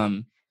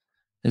 John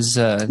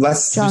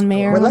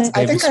Mayer?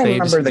 I think I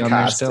remember the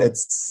cast.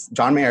 It's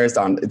John Mayer is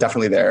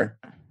definitely there.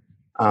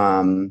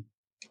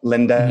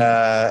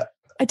 Linda.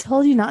 I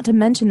told you not to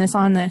mention this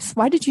on this.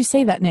 Why did you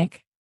say that,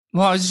 Nick?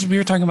 Well, we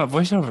were talking about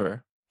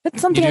voiceover.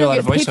 That's something I don't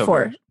get paid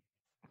for.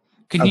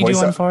 Could you do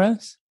one for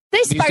us?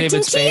 They Spartan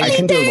cheerleaders. I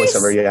can do a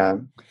voiceover, yeah.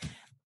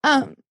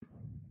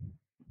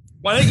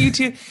 Why don't you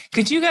two?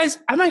 Could you guys?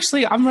 I'm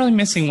really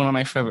missing one of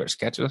my favorite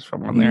sketches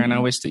from on there, and I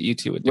wish that you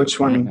two would do Which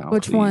one? Right now,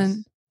 Which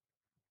one?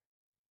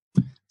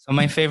 So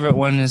my favorite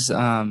one is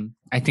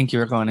I think you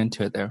were going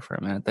into it there for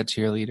a minute. The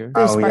cheerleader.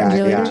 Oh yeah,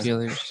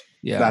 cheerleaders.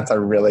 Yeah. That's a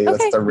really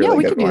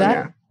good one.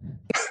 Yeah.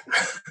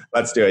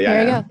 Let's do it. Yeah.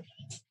 There you go.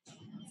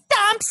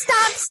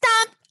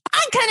 Stomp.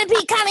 I'm going to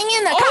be coming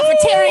in the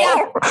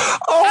cafeteria.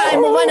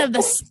 I'm one of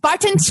the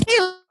Spartan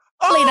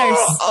cheerleaders.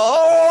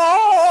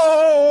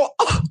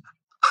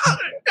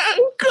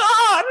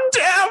 God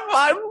damn,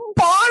 my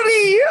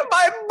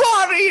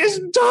body is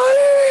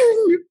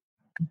dying.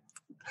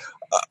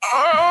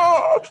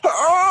 Oh,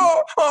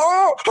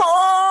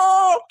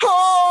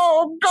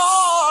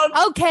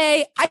 God.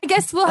 Okay, I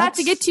guess we'll have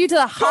to get you to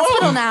the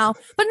hospital now,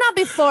 but not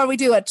before we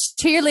do a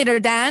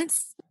cheerleader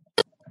dance.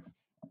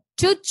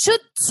 Choot, choot,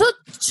 choot,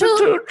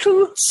 choot,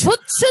 choot, choot,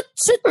 choot,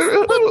 choot,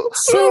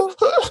 choot.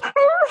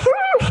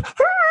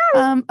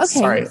 Okay.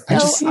 Sorry,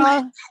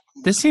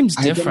 this seems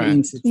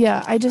different.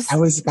 I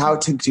was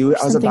about to do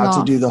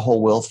the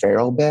whole Will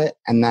Ferrell bit,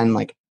 and then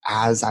like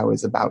as I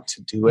was about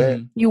to do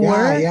it,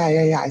 were?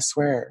 Yeah. I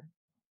swear.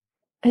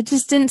 It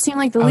just didn't seem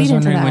like the lead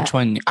into that. Which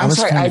one? I'm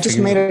sorry. I just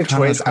made a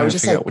choice. I was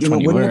just like,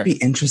 wouldn't it be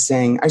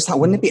interesting? I just thought,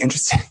 wouldn't it be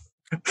interesting?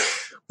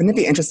 Wouldn't it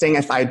be interesting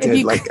if I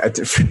did like a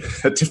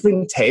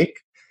different take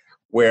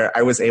where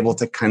I was able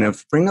to kind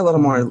of bring a little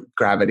more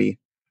gravity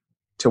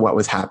to what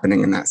was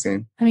happening in that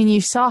scene? I mean,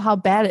 you saw how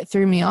bad it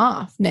threw me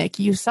off, Nick.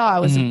 You saw I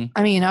was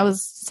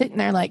sitting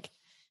there like,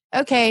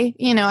 okay,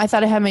 I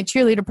thought I had my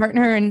cheerleader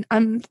partner, and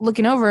I'm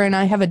looking over and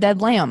I have a dead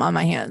lamb on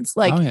my hands.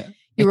 Like,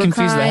 you were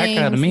confused the heck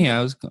out of me.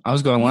 I was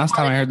going. Last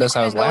time I heard this,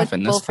 I was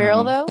laughing. Will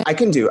Ferrell, though. I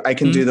can do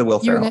the Will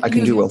Ferrell. I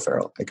can do Will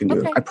Ferrell. I can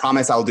do. I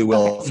promise I'll do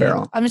Will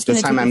Ferrell. I'm just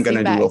this time. I'm going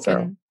to do Will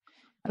Ferrell.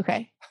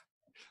 Okay.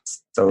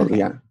 So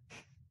yeah.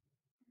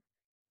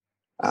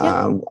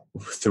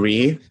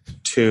 3,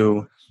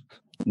 2,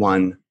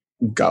 1,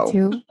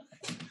 go.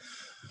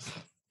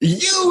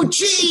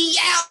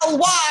 UGLY.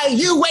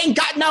 You ain't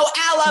got no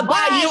alibi.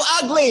 Bye. You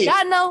ugly.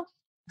 God, no.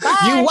 Bye.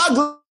 You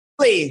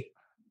ugly.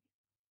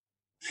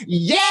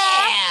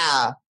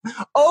 Yeah.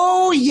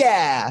 Oh,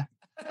 yeah.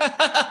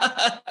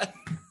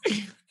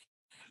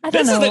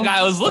 This is the guy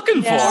I was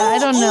looking for. I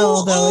don't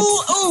know, though.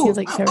 It feels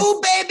like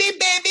ooh, baby,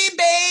 baby,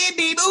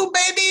 baby. Ooh,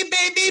 baby,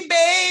 baby,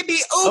 baby.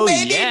 Ooh,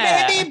 baby,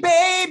 baby,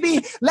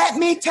 baby. Let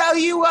me tell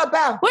you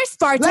about... We're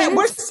Spartans.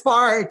 We're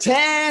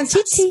Spartans.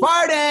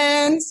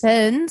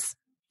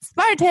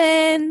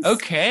 Spartans.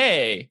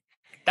 Okay.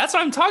 That's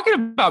what I'm talking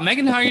about.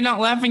 Megan, how are you not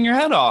laughing your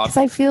head off? Because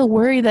I feel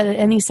worried that at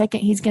any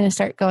second he's going to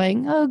start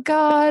going, oh,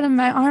 God,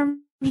 my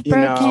arm is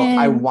broken.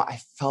 I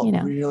felt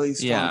really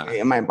strongly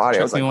in my body.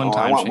 I was like,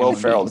 I want Will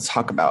Ferrell to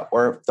talk about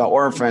the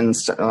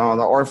orphans, the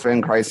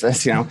orphan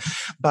crisis,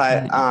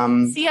 But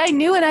see, I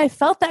knew it. I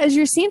felt that as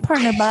your scene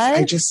partner,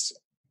 bud.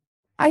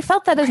 I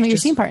felt that as your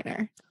scene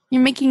partner.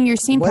 You're making your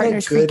scene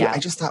partners freak out. I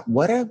just thought,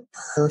 what a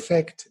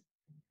perfect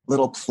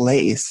little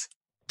place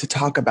to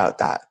talk about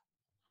that.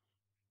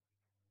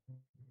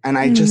 And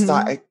I just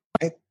thought,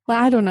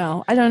 I don't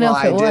know. I don't know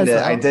if it was.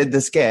 I did the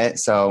skit,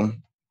 so,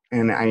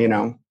 and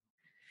I.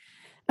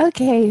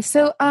 Okay,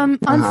 so on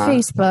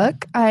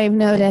Facebook, I've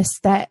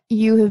noticed that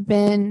you have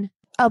been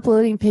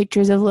uploading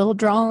pictures of little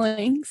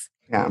drawings.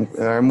 Yeah,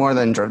 they're more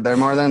than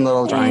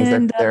little drawings.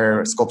 And,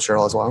 they're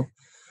sculptural as well.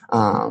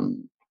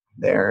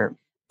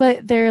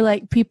 But they're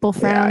like people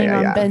frowning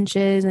on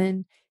benches,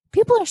 and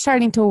people are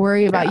starting to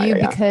worry about you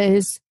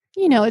because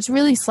it's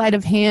really sleight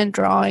of hand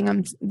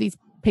drawing. These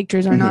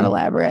pictures are not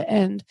elaborate,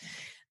 and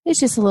it's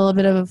just a little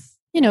bit of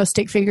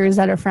stick figures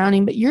that are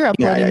frowning, but you're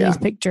uploading these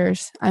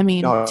pictures. I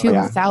mean,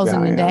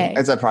 2,000 a day.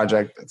 It's a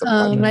project.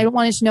 I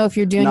wanted to know if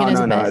you're doing it as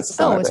a bit. It's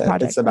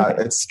a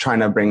project. It's trying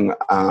to bring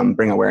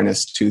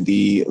awareness to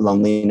the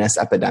loneliness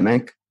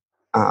epidemic.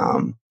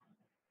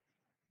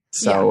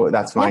 So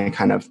that's my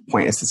kind of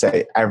point, is to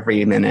say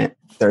every minute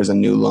there's a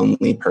new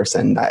lonely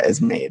person that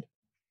is made.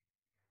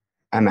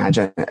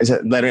 Imagine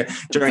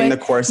during the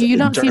course. You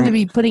don't seem to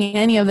be putting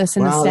any of this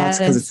in the status. That's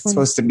because it's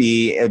supposed to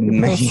be.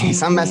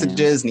 Some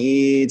messages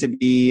need to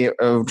be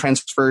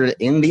transferred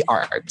in the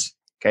art.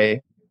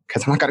 Okay,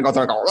 because I'm not gonna go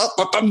through and go.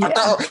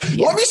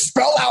 Let me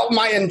spell out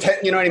my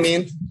intent. You know what I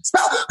mean?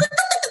 Spell.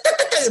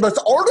 That's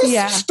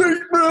artist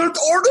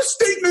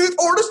statement.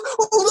 Let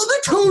me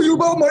tell you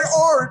about my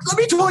art. Let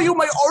me tell you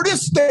my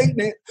artist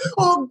statement.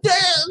 Oh,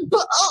 damn.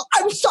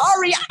 I'm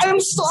sorry.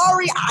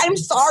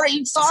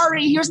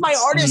 Here's my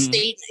artist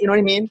statement. You know what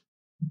I mean?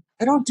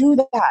 I don't do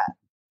that.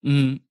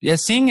 Yeah,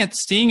 seeing it,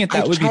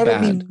 that would be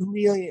bad.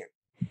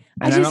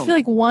 I just feel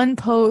like one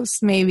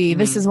post, maybe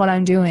this is what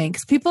I'm doing,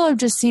 because people have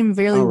just seemed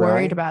really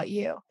worried about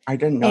you. I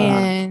didn't know.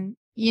 And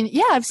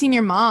I've seen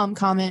your mom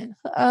comment.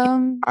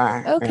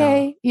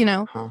 Okay,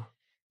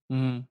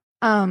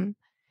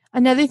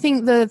 Another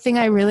thing, the thing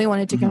I really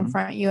wanted to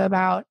confront you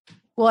about.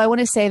 Well, I want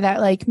to say that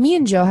like me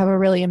and Joe have a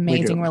really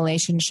amazing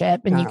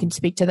relationship, and you can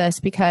speak to this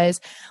because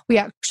we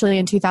actually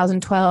in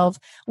 2012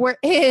 were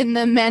in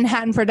the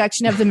Manhattan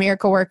production of The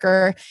Miracle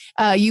Worker.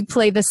 You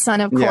play the son,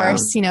 of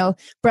course,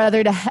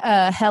 brother to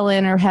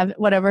Helen or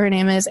whatever her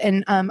name is,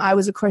 and I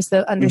was of course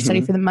the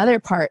understudy for the mother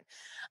part.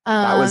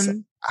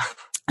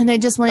 And I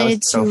just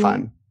wanted so to,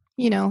 fun.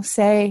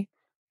 Say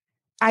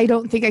I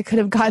don't think I could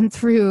have gotten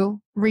through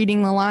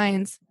reading the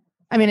lines.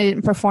 I mean, I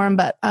didn't perform,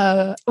 but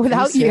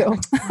without you.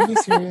 Are you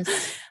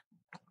serious?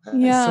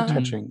 Yeah. It's so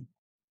touching.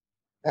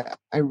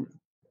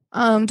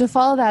 To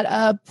follow that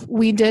up,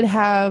 we did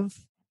have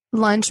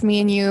lunch, me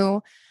and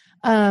you,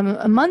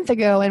 a month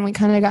ago, and we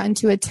kind of got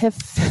into a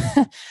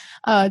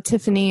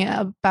Tiffany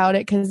about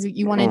it because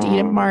you wanted to eat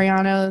at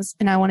Mariano's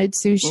and I wanted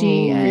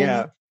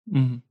sushi.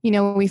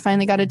 We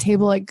finally got a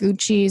table at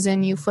Gucci's,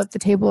 and you flipped the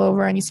table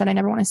over and you said, I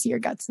never want to see your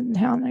guts in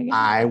town again.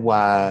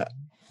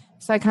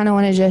 So I kind of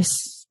want to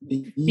just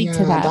speak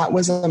to that. That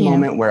was a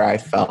moment where I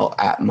felt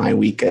at my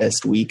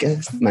weakest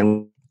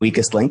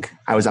link.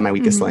 I was at my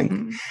weakest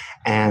link.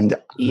 And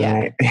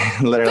I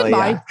literally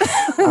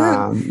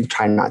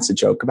trying not to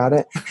joke about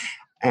it.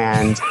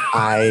 And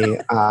I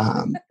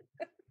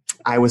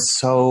was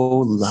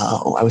so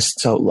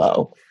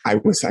low. I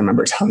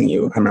remember telling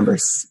you, I remember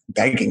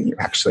begging you,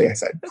 actually. I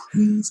said,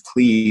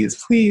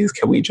 please,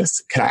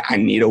 I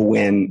need a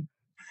win.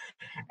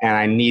 And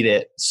I need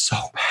it so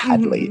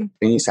badly.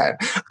 And you said,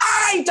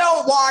 I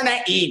don't want to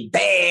eat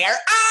there.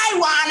 I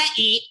want to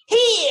eat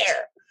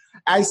here.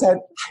 I said,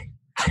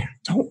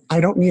 I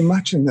don't need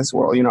much in this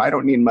world. I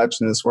don't need much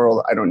in this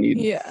world. I don't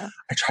need,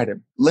 I try to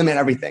limit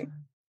everything.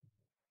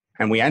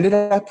 And we ended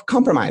up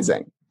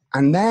compromising.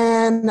 And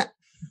then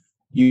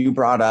you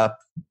brought up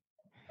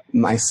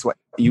my sweat.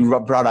 You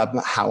brought up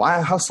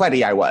how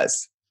sweaty I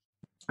was.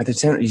 At the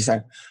time, you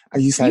said,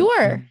 you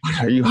were.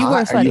 Are you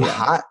hot? Are you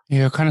hot?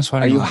 You're kind of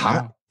sweaty. Are you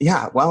hot?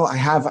 Yeah. Well,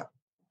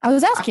 I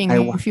was asking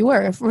you if you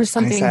were, if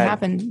something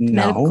happened.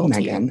 No,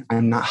 Megan,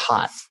 I'm not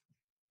hot.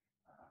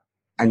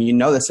 And you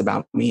know this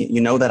about me. You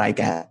know that I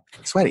get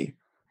sweaty.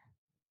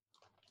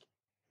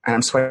 And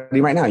I'm sweaty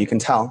right now. You can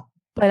tell.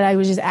 But I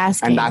was just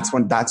asking. And that's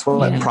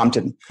what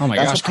prompted. Oh my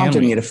gosh! That's what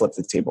prompted me to flip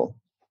the table.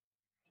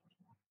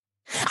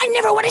 I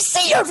never want to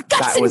see your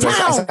guts in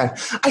town.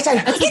 I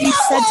said, that's what you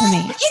said to me.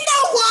 You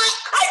know what?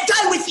 I'm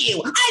done with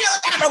you. I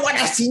don't ever want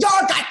to see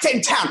your guts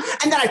in town.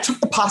 And then I took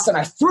the pasta and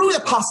I threw the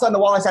pasta on the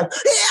wall. I said,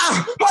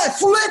 yeah,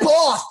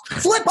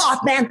 flip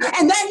off, man.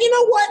 And then, you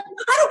know what?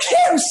 I don't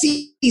care who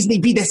sees me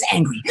be this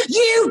angry.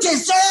 You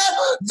deserve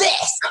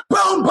this.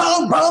 Boom,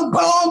 boom, boom,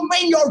 boom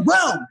in your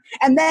room.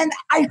 And then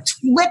I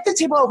flipped the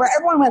table over.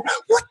 Everyone went,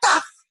 what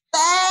the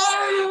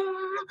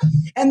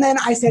and then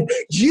I said,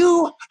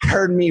 you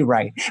heard me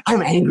right.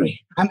 I'm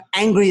angry. I'm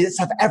angry as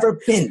I've ever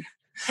been.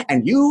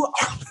 And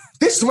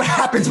this is what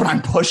happens when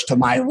I'm pushed to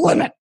my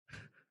limit.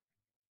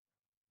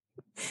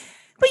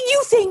 But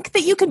you think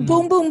that you could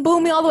boom, boom,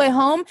 boom me all the way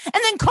home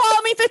and then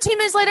call me 15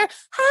 minutes later,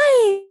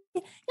 hi,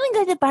 you want to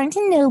go to Barnes &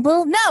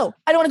 Noble? No,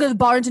 I don't want to go to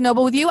Barnes &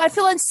 Noble with you. I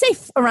feel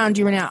unsafe around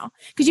you now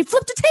because you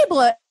flipped a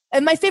table at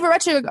my favorite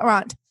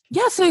restaurant.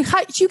 Yeah, so you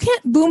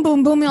can't boom,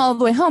 boom, boom me all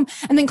the way home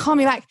and then call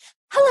me back.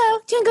 Hello,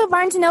 do you want to go to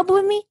Barnes & Noble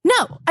with me?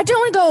 No, I don't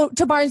want to go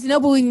to Barnes &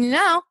 Noble with you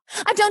now.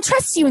 I don't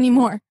trust you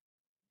anymore.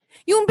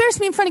 You embarrassed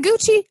me in front of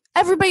Gucci,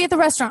 everybody at the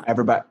restaurant.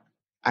 Everybody.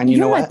 And you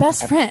know what? You're my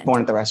best friend.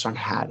 Everyone at the restaurant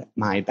had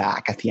my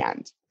back at the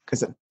end.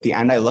 Because at the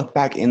end, I looked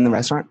back in the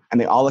restaurant and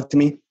they all looked at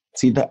me,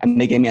 and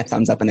they gave me a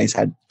thumbs up and they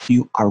said,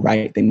 you are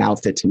right. They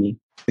mouthed it to me.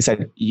 They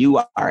said, you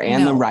are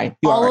in the right.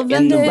 You are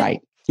in the right.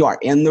 You are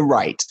in the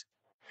right.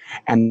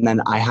 And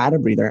then I had a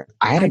breather.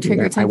 I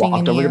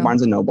walked over to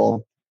Barnes &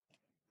 Noble,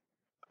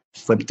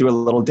 flipped through a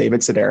little David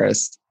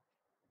Sedaris,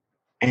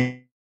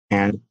 and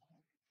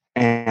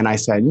I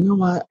said, you know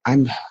what?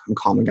 I'm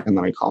calm again.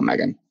 Let me call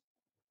Megan.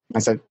 I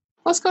said,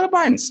 let's go to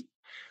Barnes.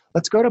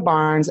 Let's go to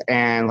Barnes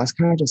and let's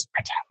kind of just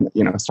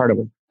pretend, start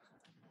over.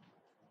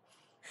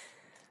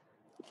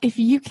 If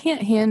you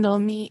can't handle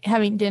me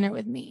having dinner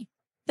with me,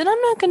 then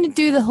I'm not going to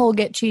do the whole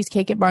get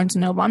cheesecake at Barnes &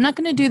 Noble. I'm not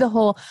going to do the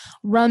whole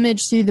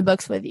rummage through the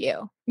books with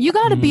you. You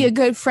got to be a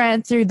good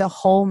friend through the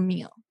whole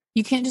meal.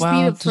 You can't just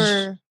be it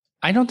for...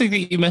 I don't think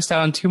that you missed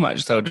out on too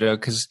much, though, Joe,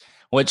 because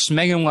what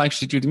Megan will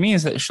actually do to me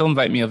is that she'll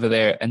invite me over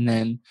there, and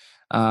then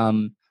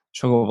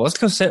she'll go, well, let's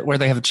go sit where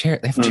they have a chair.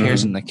 They have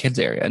chairs in the kids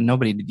area, and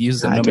nobody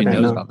uses them. Nobody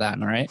knows about that,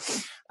 all right?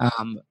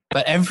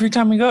 But every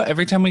time we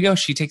go,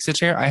 she takes a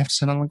chair. I have to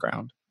sit on the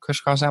ground.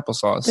 Crisscross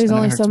applesauce. There's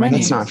only so many.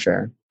 That's not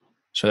fair.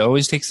 She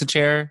always takes the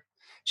chair.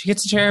 She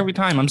gets a chair every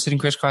time. I'm sitting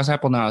crisscross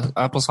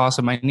applesauce,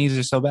 and my knees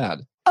are so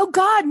bad. Oh,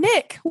 God,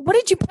 Nick, what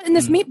did you put in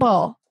this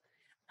meatball?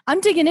 I'm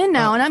digging in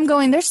now, and I'm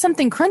going, there's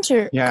something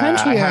crunchier. Yeah,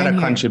 I had a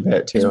crunchy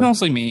bit, too. It's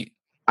mostly meat.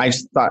 I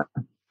thought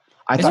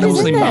it was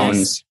mostly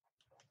bones.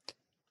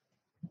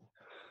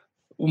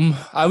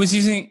 I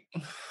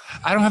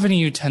don't have any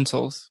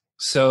utensils,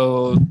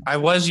 so I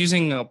was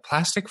using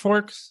plastic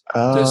forks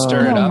to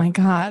stir it up. Oh, my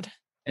God.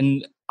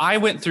 And I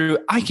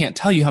can't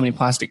tell you how many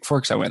plastic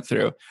forks I went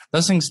through.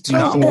 Those things do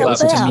not hold up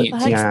to meat.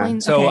 Yeah.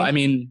 So, okay. I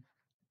mean,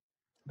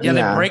 they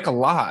break a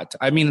lot.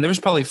 I mean, there was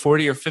probably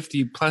 40 or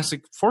 50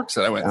 plastic forks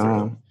that I went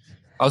through.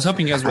 I was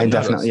hoping you guys would notice.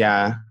 Definitely,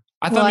 yeah.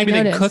 I thought maybe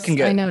they'd cook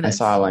and I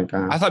saw like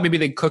I thought maybe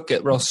they'd cook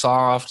it real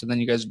soft and then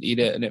you guys would eat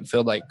it and it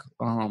felt like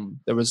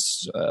there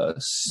was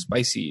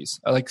spices.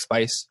 I like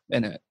spice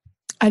in it.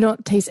 I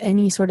don't taste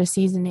any sort of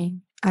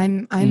seasoning.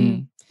 I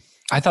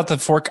thought the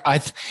fork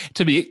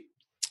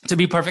to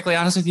be perfectly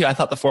honest with you, I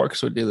thought the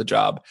forks would do the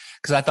job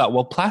because I thought,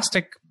 well,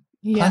 plastic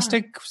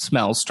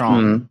smells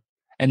strong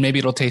and maybe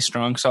it'll taste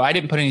strong. So I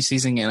didn't put any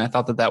seasoning in. I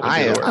thought that would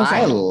do it.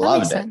 I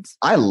loved it.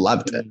 I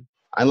loved it.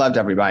 I loved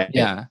everybody.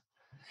 Yeah.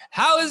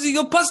 How is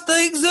your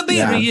pasta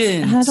experience?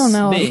 Yeah. I don't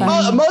know.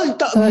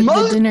 Molto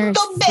bene.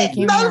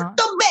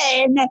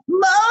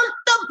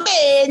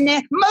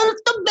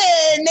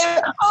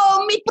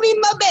 Oh, mi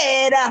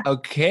primavera.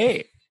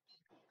 Okay.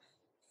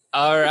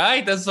 All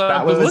right. That's what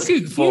I was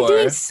looking for. You're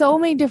doing so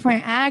many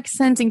different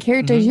accents and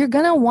characters. You're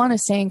going to want to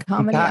sing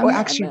comedy. That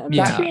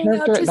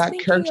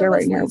character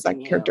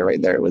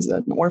right there was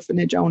an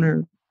orphanage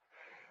owner,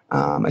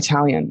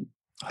 Italian,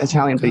 but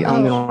he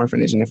owned an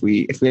orphanage. And if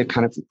we had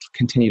kind of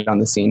continued on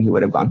the scene, he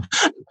would have gone,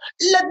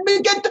 let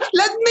me get the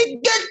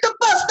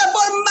pasta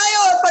for my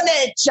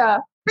orphanage.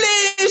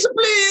 Please,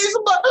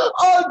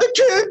 all the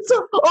kids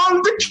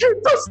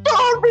are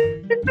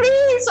starving.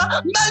 Please,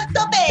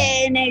 molto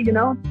bene,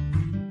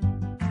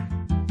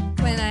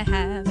 When I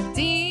have a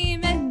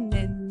demon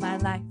in my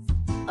life,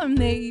 or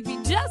maybe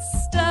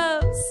just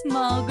a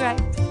small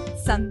gripe,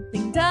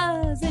 something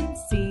doesn't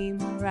seem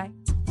right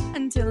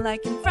until I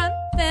confront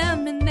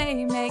them and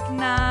they make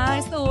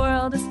nice. The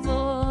world is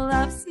full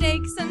of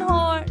snakes and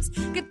whores.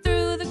 Get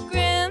through the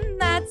grim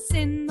that's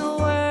in the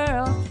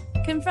world.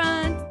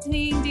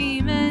 Confronting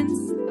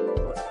demons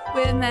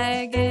with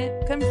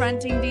Megan.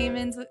 Confronting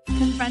demons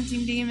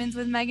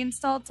with Megan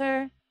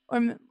Stalter or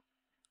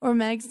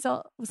Meg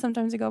Stalter.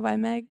 Sometimes I go by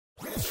Meg.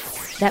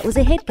 That was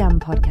a HeadGum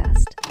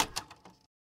podcast.